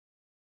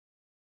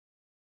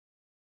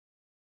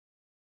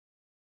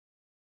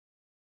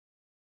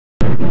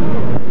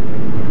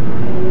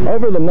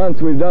Over the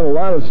months, we've done a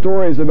lot of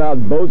stories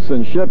about boats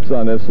and ships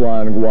on this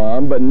line,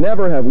 Guam, but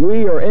never have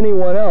we or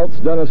anyone else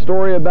done a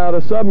story about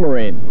a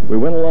submarine. We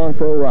went along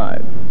for a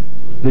ride.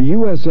 The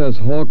USS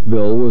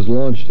Hawkbill was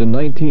launched in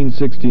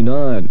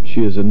 1969.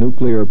 She is a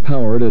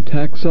nuclear-powered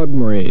attack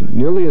submarine,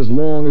 nearly as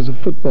long as a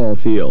football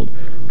field.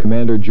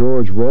 Commander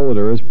George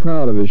Rolliter is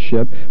proud of his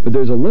ship, but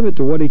there's a limit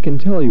to what he can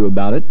tell you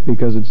about it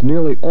because it's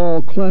nearly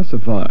all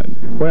classified.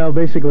 Well,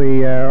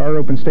 basically, our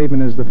open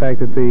statement is the fact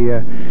that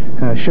the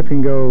ship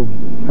can go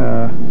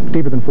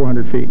deeper than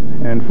 400 feet,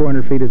 and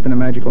 400 feet has been a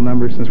magical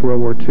number since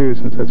World War II,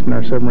 since that's been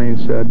our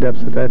submarine's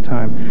depths at that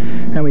time,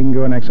 and we can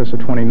go in excess of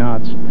 20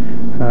 knots.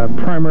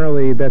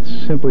 Primarily, that's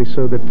simply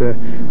so that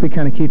we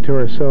kind of keep to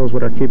ourselves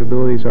what our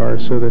capabilities are,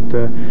 so that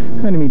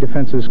enemy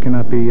defenses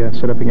cannot be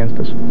set up against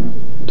us.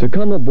 To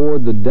come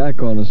aboard the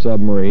deck on a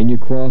submarine, you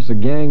cross a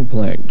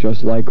gangplank,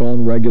 just like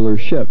on regular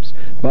ships.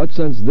 But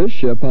since this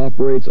ship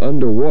operates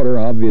underwater,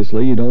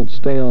 obviously you don't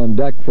stay on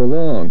deck for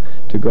long.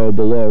 To go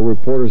below,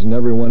 reporters and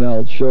everyone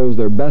else shows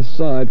their best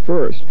side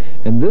first.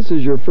 And this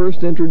is your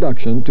first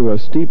introduction to a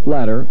steep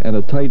ladder and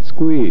a tight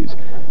squeeze.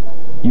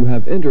 You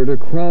have entered a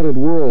crowded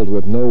world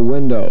with no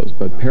windows,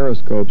 but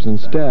periscopes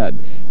instead.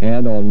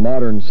 And on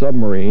modern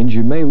submarines,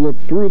 you may look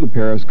through the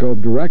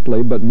periscope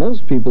directly, but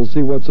most people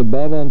see what's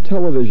above on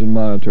television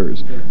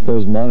monitors.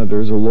 Those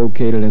monitors are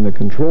located in the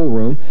control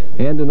room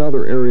and in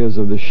other areas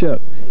of the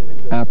ship.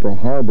 Apra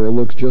Harbor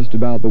looks just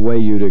about the way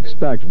you'd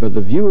expect, but the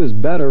view is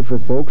better for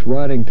folks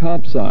riding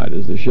topside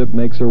as the ship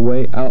makes her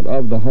way out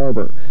of the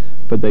harbor.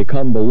 But they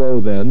come below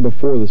then,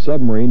 before the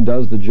submarine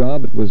does the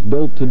job it was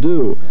built to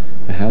do.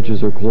 The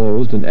hatches are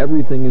closed and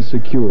everything is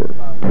secure.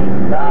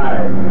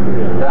 Dive!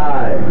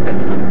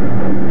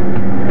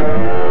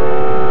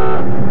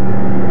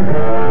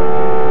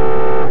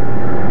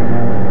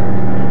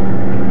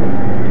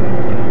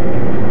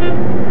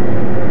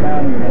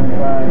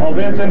 All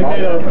vents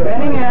indicate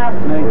opening aft.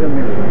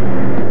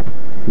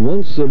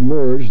 Once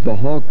submerged, the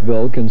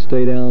Hawkbill can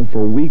stay down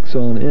for weeks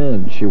on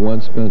end. She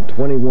once spent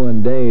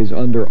 21 days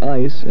under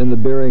ice in the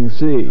Bering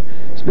Sea.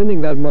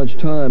 Spending that much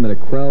time in a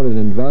crowded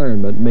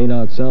environment may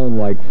not sound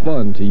like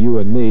fun to you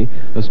and me,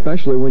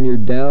 especially when you're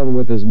down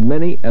with as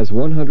many as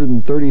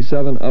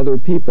 137 other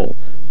people,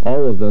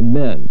 all of them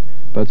men.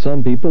 But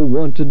some people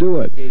want to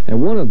do it,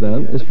 and one of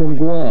them is from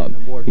Guam.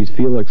 He's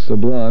Felix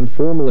Sablan,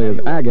 formerly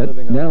of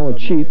Agate, now a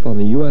chief on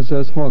the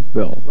USS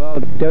Hawkbill.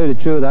 Well, to tell you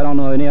the truth, I don't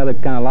know any other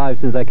kind of life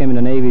since I came in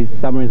the Navy.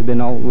 Submarines have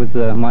been all with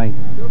my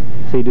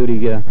sea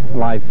duty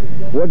life.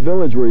 What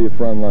village were you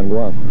from on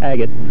Guam?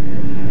 Agate.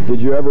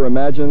 Did you ever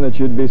imagine that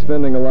you'd be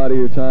spending a lot of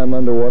your time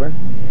underwater?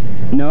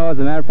 No, as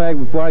a matter of fact,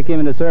 before I came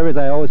into service,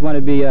 I always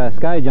wanted to be a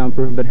sky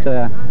jumper, but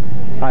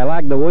I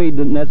lacked the weight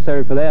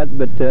necessary for that,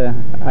 but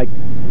I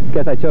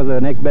guess I chose the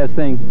next best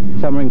thing,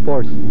 submarine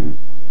force.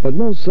 But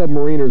most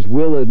submariners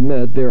will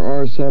admit there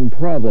are some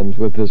problems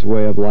with this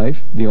way of life.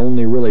 The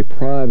only really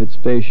private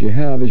space you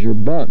have is your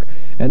bunk,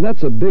 and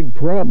that's a big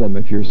problem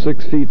if you're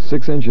 6 feet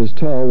 6 inches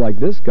tall like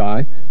this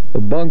guy. The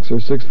bunks are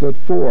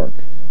 6'4".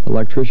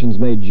 Electrician's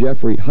mate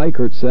Jeffrey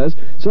Heikert says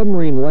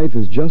submarine life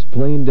is just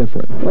plain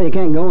different. Well, you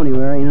can't go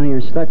anywhere. You know, you're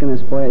stuck in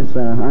this place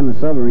on the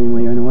submarine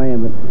when you're in the way,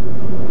 but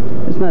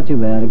it's not too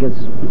bad.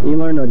 You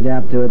learn to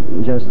adapt to it,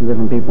 adjust to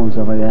different people and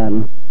stuff like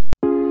that.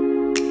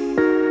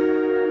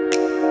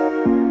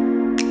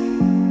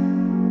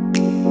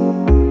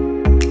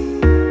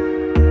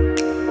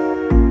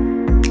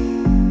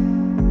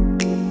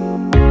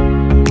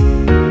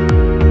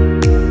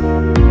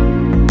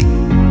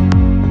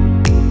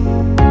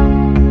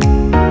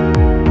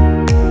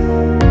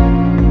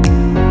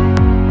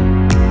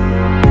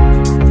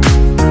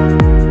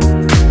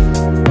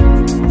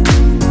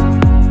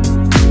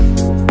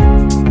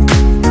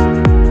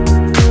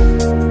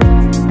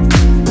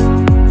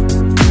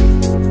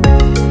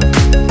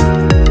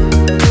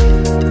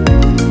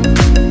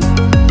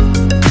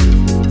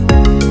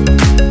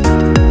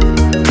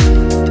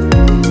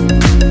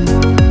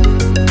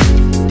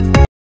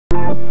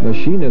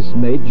 Machinist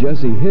mate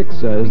Jesse Hicks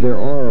says there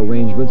are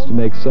arrangements to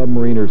make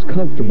submariners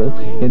comfortable.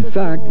 In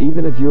fact,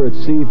 even if you're at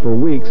sea for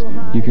weeks,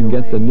 you can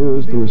get the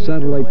news through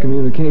satellite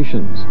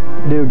communications.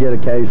 We do get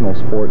occasional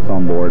sports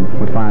on board.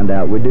 We find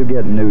out. We do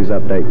get news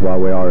update while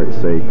we are at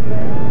sea.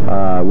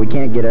 We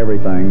can't get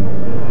everything,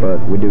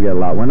 but we do get a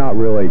lot. We're not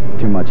really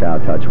too much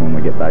out of touch when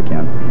we get back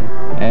in.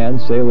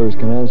 And sailors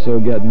can also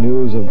get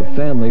news of the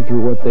family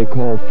through what they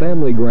call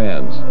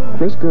familygrams.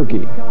 Chris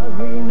Gerke.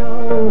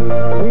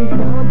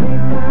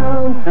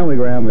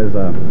 Familygram is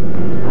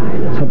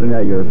something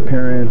that your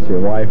parents, your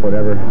wife,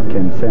 whatever,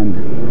 can send.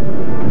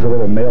 It's a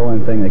little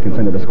mail-in thing they can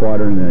send to the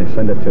squadron, and they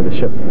send it to the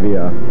ship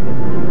via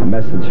a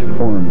message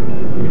form.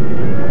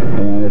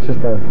 And it's just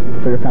for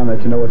your family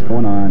that you know what's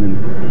going on,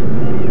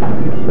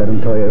 and let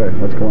them tell you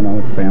what's going on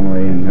with the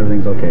family, and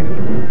everything's okay.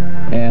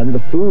 And the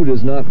food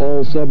is not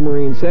all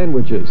submarine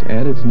sandwiches,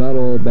 and it's not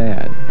all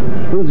bad.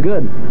 Food's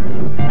good.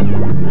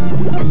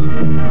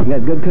 We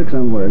got good cooks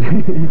on board.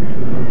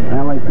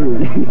 I like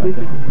food.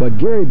 But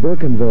Gary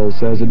Birkenville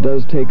says it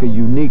does take a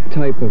unique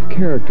type of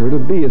character to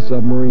be a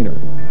submariner.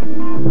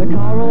 the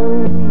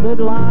coral that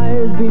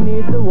lies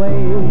beneath the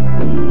waves.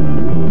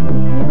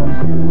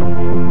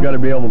 You've got to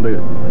be able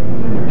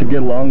to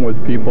get along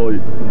with people,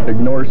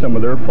 ignore some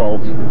of their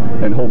faults,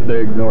 and hope they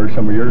ignore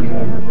some of yours.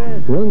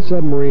 One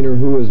submariner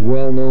who is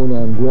well known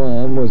on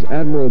Guam was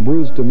Admiral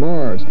Bruce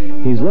DeMars.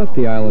 He's left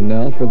the island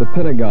now for the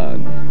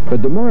Pentagon.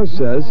 But DeMars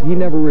says he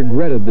never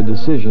regretted the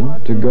decision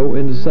to go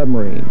into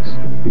submarines.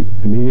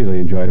 Immediately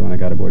enjoyed it when I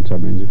got aboard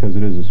submarines because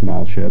it is a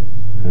small ship.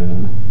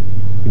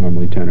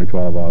 Normally 10 or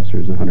 12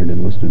 officers, 100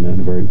 enlisted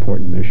men, a very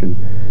important mission,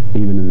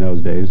 even in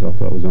those days,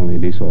 although it was only a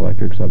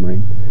diesel-electric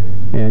submarine.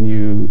 And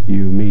you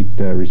meet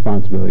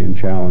responsibility and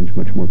challenge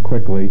much more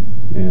quickly,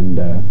 and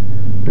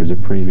there's a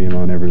premium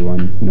on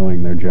everyone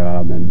knowing their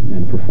job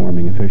and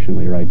performing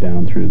efficiently right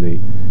down through the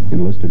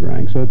enlisted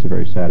ranks. So it's a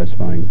very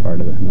satisfying part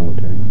of the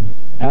military.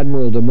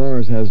 Admiral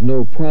DeMars has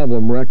no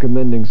problem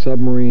recommending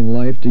submarine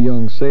life to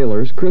young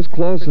sailors. Chris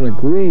Clausen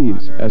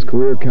agrees. As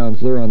career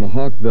counselor on the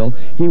Hawkbill,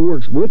 he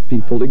works with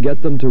people to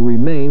get them to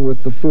remain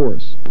with the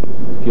force.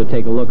 If you'll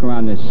take a look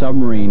around this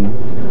submarine,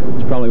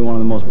 it's probably one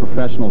of the most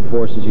professional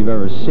forces you've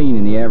ever seen,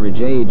 and the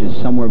average age is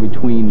somewhere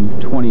between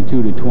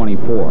 22 to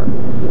 24.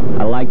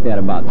 I like that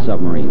about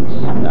submarines.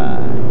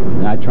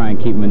 And I try and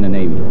keep them in the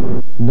Navy.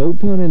 No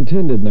pun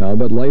intended now,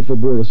 but life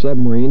aboard a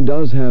submarine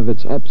does have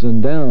its ups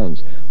and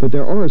downs. But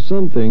there are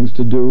some things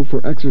to do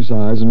for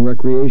exercise and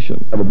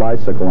recreation. Have a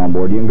bicycle on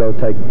board. You can go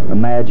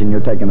imagine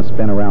you're taking a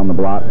spin around the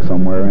block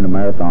somewhere in a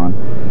marathon.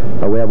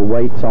 We have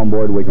weights on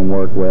board we can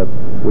work with.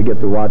 We get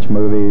to watch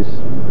movies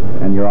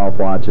and your off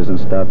watches and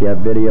stuff. You have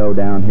video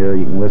down here.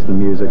 You can listen to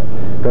music.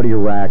 Go to your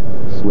rack,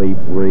 sleep,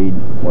 read,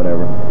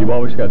 whatever. You've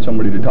always got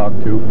somebody to talk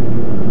to.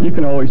 You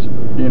can always,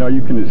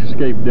 you can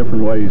escape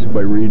different ways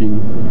by reading,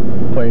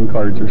 playing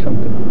cards or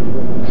something.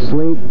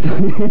 Sleep.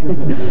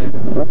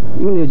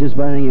 You can do just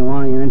about anything you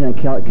want. Into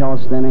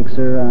calisthenics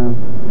or,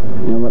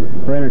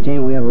 for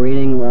entertainment we have a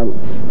reading.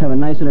 Have a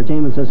nice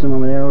entertainment system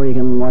over there where you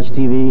can watch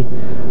TV,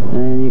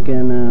 and you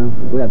can.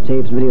 We have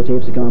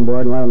videotapes that come on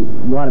board. A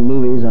lot of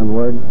movies on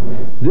board.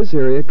 This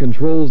area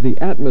controls the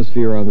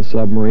atmosphere on the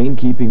submarine,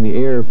 keeping the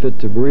air fit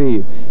to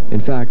breathe. In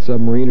fact,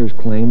 submariners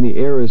claim the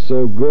air is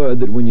so good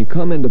that when you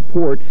come into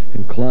port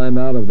and climb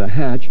out of the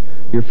hatch,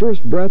 your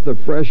first breath of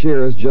fresh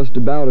air is just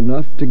about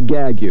enough to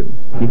gag you.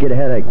 You get a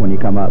headache when you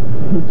come up.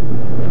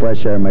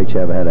 Fresh air makes you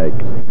have a headache.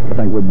 I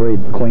think we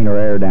breathe cleaner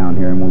air down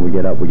here, and when we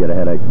get up, we get a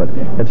headache. But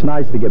it's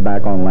nice to get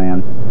back on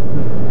land,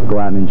 go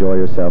out and enjoy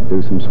yourself,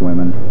 do some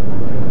swimming,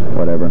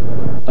 whatever.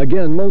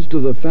 Again, most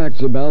of the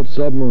facts about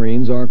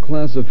submarines are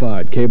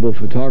classified. Cable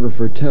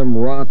photographer Tim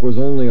Rock was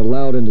only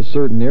allowed into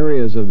certain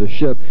areas of the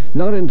ship,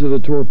 not into the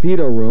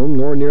torpedo room,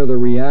 nor near the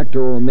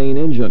reactor or main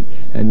engine,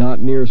 and not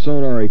near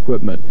sonar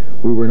equipment.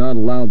 We were not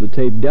allowed to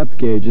tape depth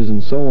gauges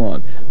and so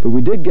on. But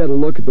we did get a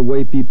look at the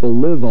way people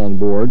live on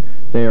board.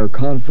 They are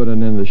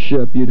confident in the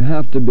ship. You'd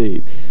have to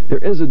be. There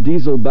is a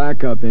diesel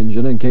backup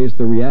engine in case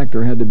the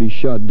reactor had to be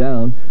shut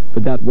down,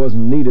 but that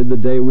wasn't needed the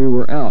day we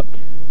were out.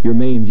 Your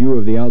main view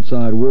of the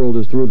outside world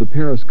is through the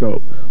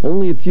periscope.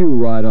 Only a few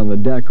ride on the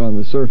deck on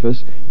the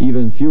surface.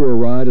 Even fewer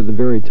ride at the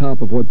very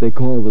top of what they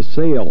call the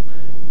sail.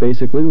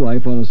 Basically,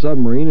 life on a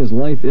submarine is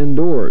life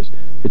indoors.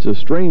 It's a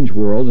strange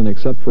world, and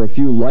except for a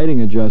few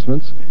lighting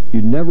adjustments,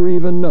 you'd never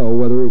even know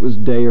whether it was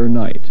day or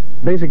night.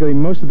 Basically,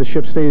 most of the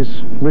ship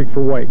stays rigged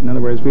for white. In other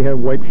words, we have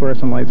white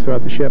fluorescent lights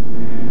throughout the ship.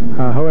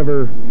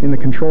 However, in the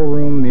control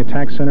room, the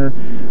attack center,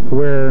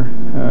 where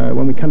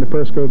when we come to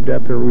periscope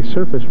depth or we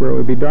surface where it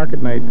would be dark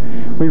at night,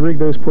 we rig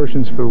those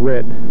portions for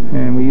red.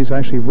 And we use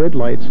actually red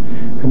lights,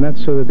 and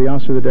that's so that the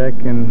officer of the deck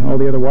and all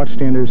the other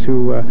watchstanders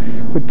who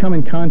would come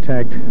in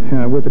contact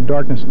with the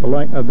darkness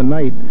of the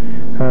night,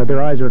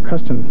 their eyes are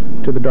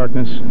accustomed to the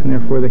darkness, and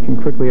therefore they can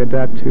quickly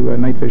adapt to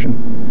night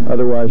vision.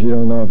 Otherwise, you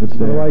don't know if it's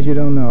there. Otherwise, you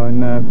don't know.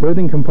 And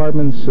berthing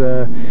compartments,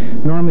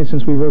 normally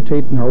since we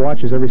rotate our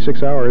watches every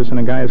 6 hours, and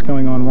a guy is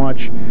coming on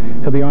watch,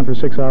 he'll be on for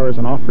 6 hours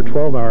and off for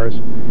 12 hours.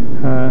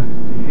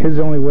 His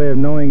only way of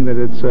knowing that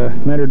it's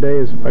night or day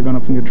is by going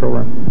up in the control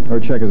room. Or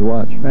check his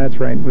watch. That's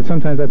right. But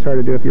sometimes that's hard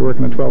to do if you're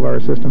working a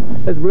 12-hour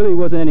system. There really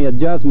wasn't any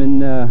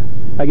adjustment.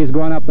 I guess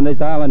growing up on this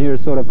island here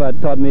sort of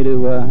taught me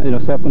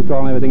to,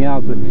 self-control and everything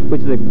else,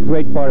 which is a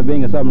great part of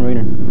being a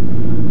submariner.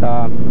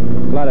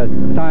 A lot of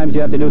times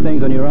you have to do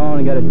things on your own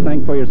and got to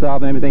think for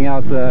yourself and everything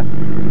else.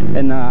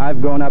 And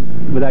I've grown up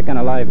with that kind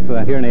of life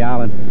here on the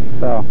island.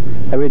 So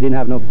I really didn't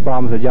have no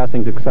problems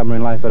adjusting to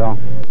submarine life at all.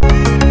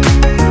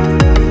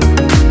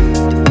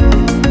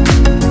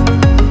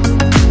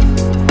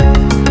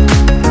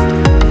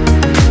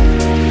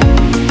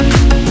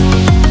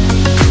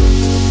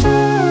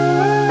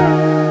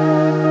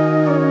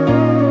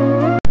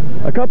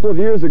 A couple of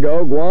years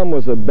ago, Guam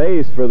was a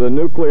base for the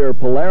nuclear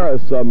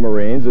Polaris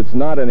submarines. It's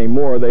not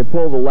anymore. They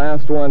pulled the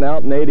last one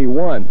out in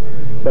 '81.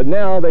 But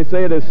now they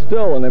say it is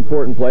still an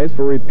important place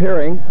for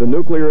repairing the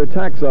nuclear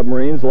attack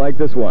submarines like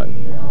this one.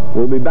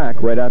 We'll be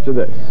back right after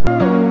this.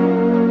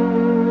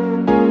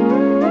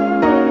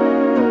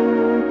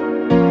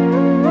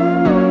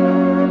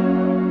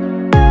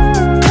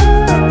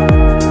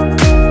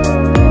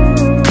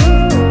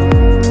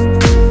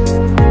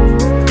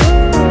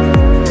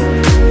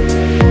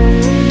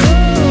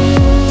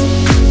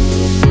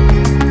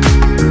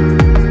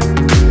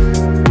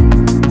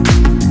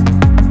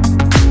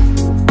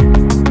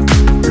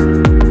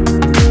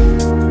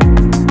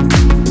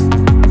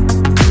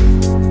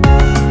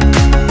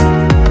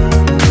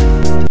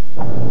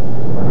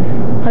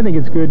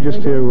 good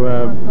just to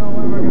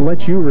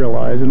let you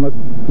realize and let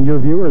your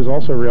viewers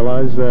also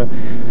realize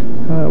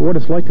what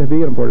it's like to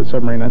be on board a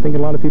submarine. I think a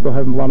lot of people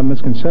have a lot of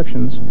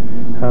misconceptions,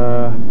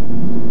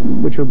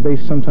 which are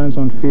based sometimes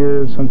on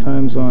fear,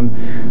 sometimes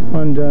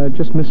on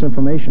just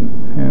misinformation.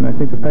 And I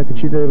think the fact that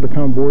you're able to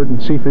come aboard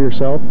and see for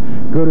yourself,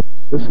 go to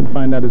this and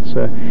find out it's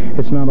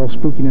not all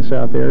spookiness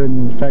out there,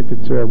 and in fact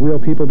it's real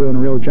people doing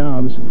real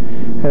jobs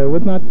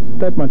with not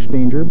that much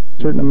danger, but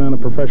a certain amount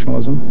of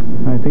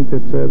professionalism. I think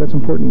that that's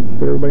important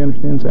that everybody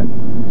understands that.